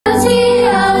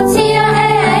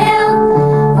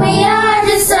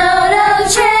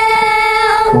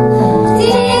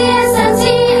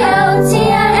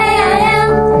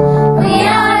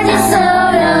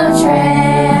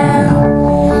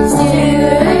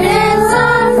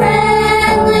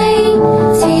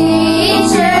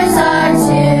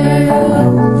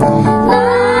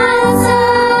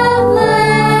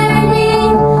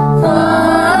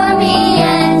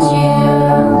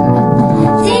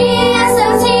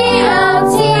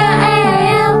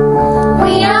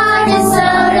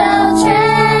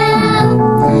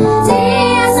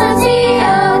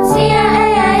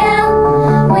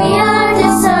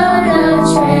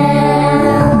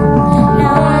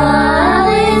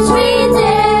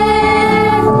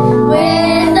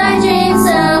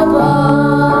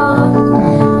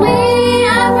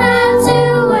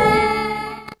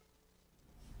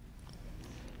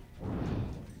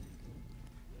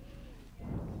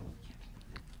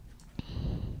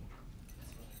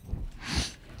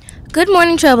Good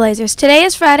morning, Trailblazers. Today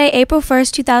is Friday, April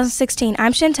 1st, 2016.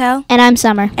 I'm Chantel. And I'm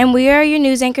Summer. And we are your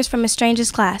news anchors from A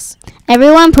Stranger's Class.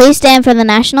 Everyone, please stand for the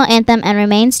national anthem and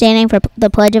remain standing for the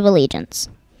Pledge of Allegiance.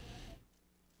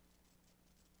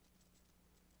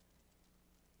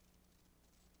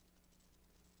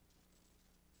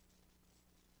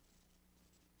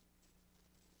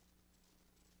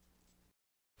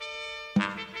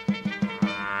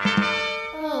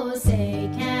 Oh, say,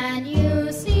 can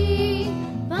you see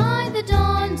by the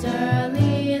dawn's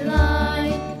early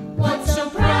light what so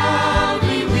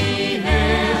proudly we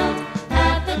hailed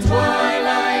at the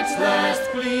twilight's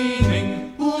last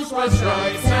gleaming, whose broad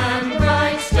stripes and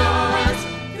bright stars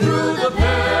through the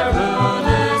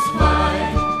perilous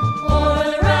fight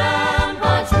o'er the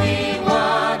ramparts we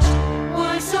watched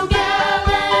were so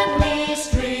gallantly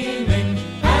streaming,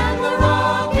 and the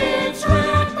rockets'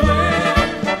 red glare,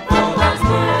 bombs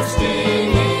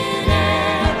bursting in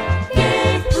air,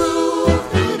 gave proof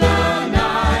through the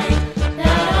night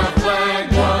that our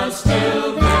flag was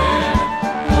still there.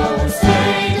 Oh,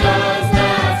 say does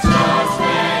that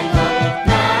star-spangled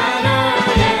banner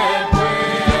yet wave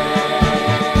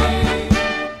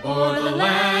o'er the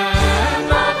land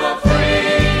of the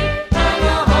free and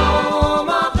the home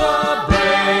of the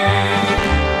brave?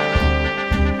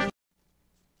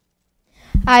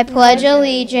 I pledge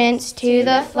allegiance to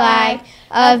the flag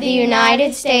of the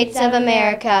United States of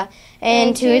America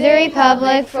and to the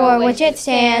republic for which it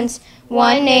stands,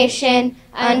 one nation,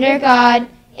 under God,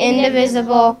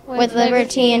 indivisible, with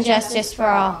liberty and justice for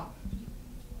all.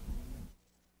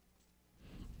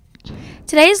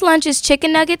 Today's lunch is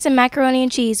chicken nuggets and macaroni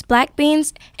and cheese, black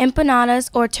beans, empanadas,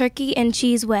 or turkey and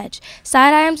cheese wedge.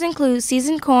 Side items include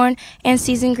seasoned corn and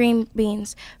seasoned green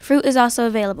beans. Fruit is also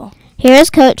available. Here is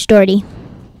Coach Doherty.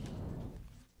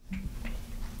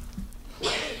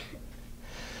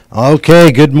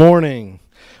 Okay, good morning.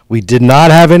 We did not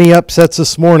have any upsets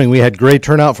this morning. We had great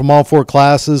turnout from all four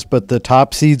classes, but the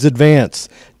top seeds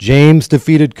advanced. James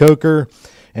defeated Coker,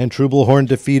 and Trublehorn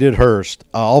defeated Hearst.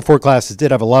 All four classes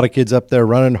did have a lot of kids up there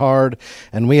running hard,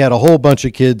 and we had a whole bunch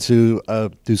of kids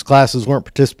whose classes weren't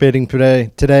participating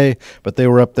today, but they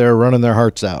were up there running their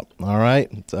hearts out. All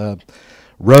right.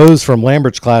 Rose from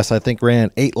Lambert's class, I think,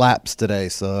 ran 8 laps today,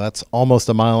 so that's almost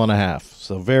a mile and a half.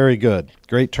 So very good.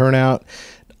 Great turnout.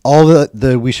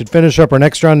 We should finish up our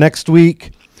next round next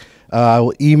week. I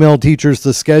will email teachers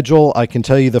the schedule. I can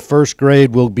tell you the first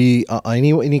grade will be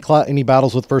any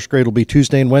battles with first grade will be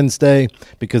Tuesday and Wednesday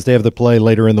because they have the play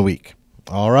later in the week.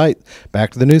 All right, back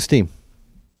to the news team.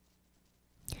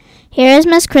 Here is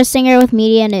Miss Christinger with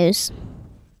Media News.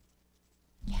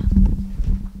 You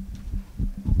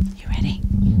ready?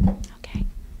 Okay.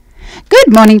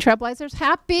 Good morning, Trailblazers.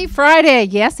 Happy Friday.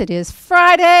 Yes, it is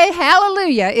Friday.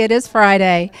 Hallelujah. It is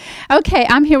Friday. Okay,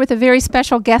 I'm here with a very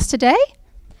special guest today.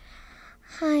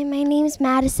 Hi, my name's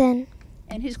Madison.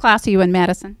 And whose class are you in,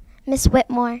 Madison? Miss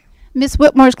Whitmore. Miss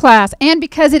Whitmore's class. And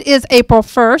because it is April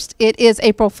 1st, it is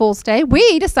April Fool's Day,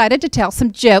 we decided to tell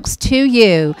some jokes to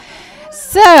you.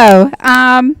 So,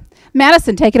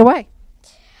 Madison, take it away.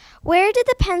 Where did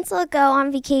the pencil go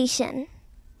on vacation?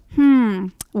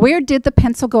 Where did the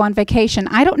pencil go on vacation?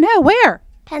 I don't know. Where?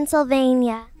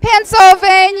 Pennsylvania.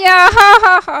 Pennsylvania. Ha,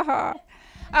 ha, ha,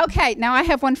 ha. Okay, now I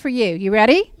have one for you. You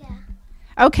ready? Yeah.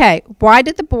 Okay, why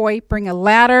did the boy bring a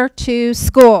ladder to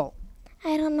school?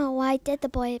 I don't know. Why did the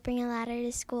boy bring a ladder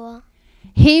to school?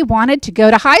 He wanted to go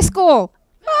to high school.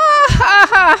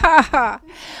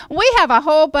 We have a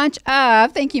whole bunch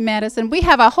of, thank you, Madison, we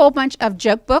have a whole bunch of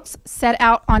joke books set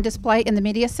out on display in the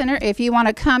Media Center. If you want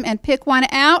to come and pick one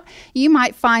out, you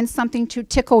might find something to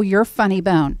tickle your funny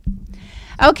bone.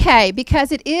 Okay,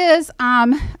 because it is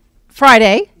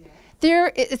Friday,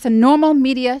 it's a normal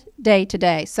media day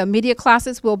today. So media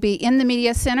classes will be in the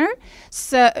Media Center.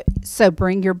 So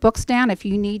bring your books down. If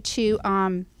you need to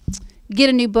get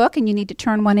a new book and you need to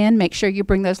turn one in, make sure you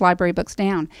bring those library books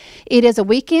down. It is a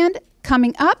weekend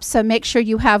coming up, so make sure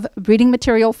you have reading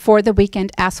material for the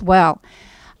weekend as well.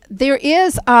 There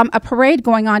is a parade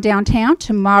going on downtown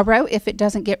tomorrow if it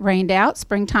doesn't get rained out,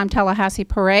 Springtime Tallahassee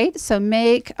Parade. So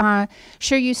make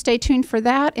sure you stay tuned for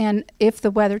that and if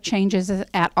the weather changes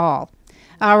at all.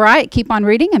 All right, keep on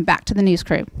reading and back to the news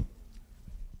crew.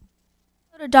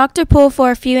 Go to Dr. Poole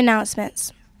for a few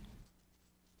announcements.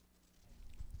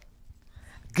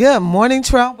 Good morning,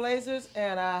 Trailblazers,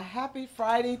 and a happy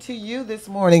Friday to you this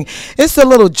morning. It's a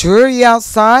little dreary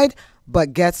outside,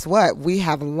 but guess what? We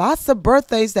have lots of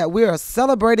birthdays that we are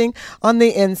celebrating on the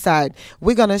inside.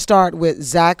 We're going to start with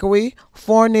Zachary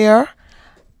Fournier,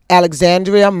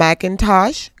 Alexandria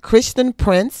McIntosh, Christian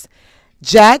Prince,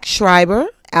 Jack Schreiber,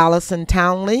 Allison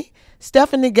Townley,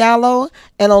 Stephanie Gallo,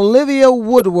 and Olivia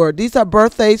Woodward. These are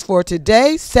birthdays for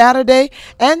today, Saturday,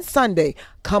 and Sunday.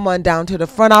 Come on down to the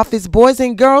front office, boys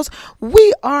and girls.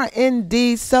 We are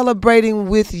indeed celebrating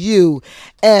with you.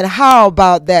 And how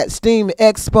about that STEAM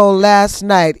Expo last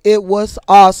night? It was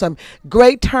awesome.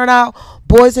 Great turnout,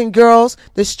 boys and girls.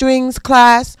 The strings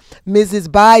class,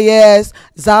 Mrs. Baez,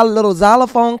 little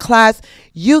xylophone class.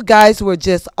 You guys were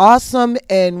just awesome,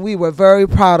 and we were very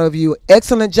proud of you.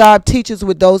 Excellent job, teachers,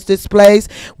 with those displays.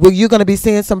 Well, you're going to be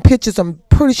seeing some pictures, I'm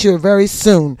pretty sure, very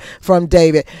soon from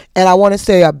David. And I want to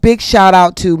say a big shout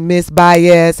out to Miss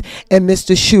Baez and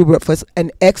Mr. Schubert for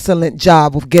an excellent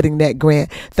job of getting that grant.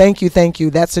 Thank you, thank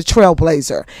you. That's a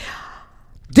trailblazer.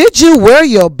 Did you wear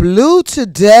your blue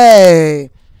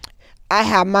today? I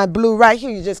have my blue right here.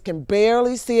 You just can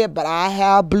barely see it, but I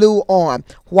have blue on.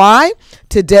 Why?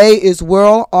 Today is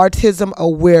World Autism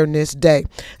Awareness Day.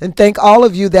 And thank all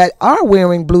of you that are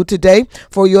wearing blue today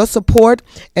for your support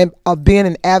and of being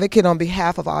an advocate on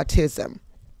behalf of autism.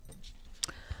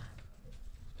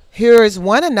 Here is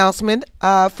one announcement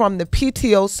from the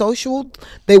PTO Social.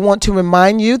 They want to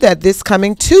remind you that this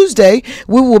coming Tuesday,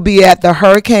 we will be at the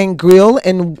Hurricane Grill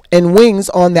and Wings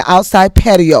on the outside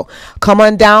patio. Come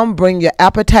on down, bring your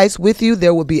appetites with you.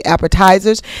 There will be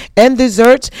appetizers and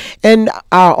desserts, and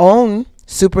our own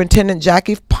Superintendent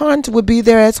Jackie Pont will be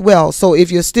there as well. So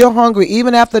if you're still hungry,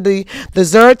 even after the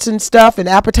desserts and stuff and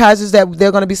appetizers that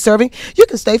they're going to be serving, you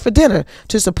can stay for dinner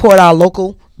to support our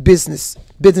local businesses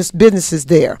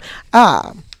there.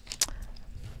 All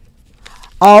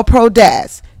Pro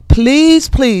Dads,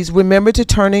 please remember to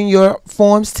turn in your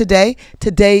forms today.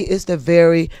 Today is the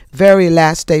very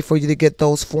last day for you to get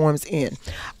those forms in.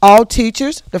 All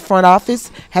teachers, the front office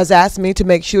has asked me to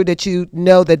make sure that you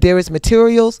know that there is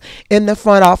materials in the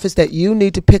front office that you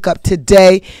need to pick up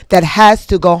today that has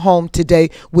to go home today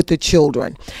with the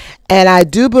children. And I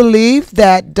do believe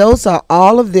that those are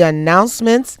all of the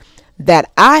announcements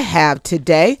that I have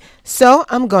today. So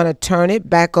I'm going to turn it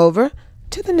back over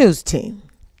to the news team.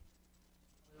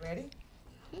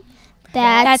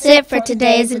 That's it for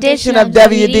today's edition Of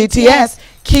WDTS.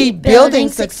 Keep building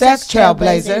success,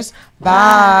 trailblazers.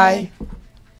 Bye.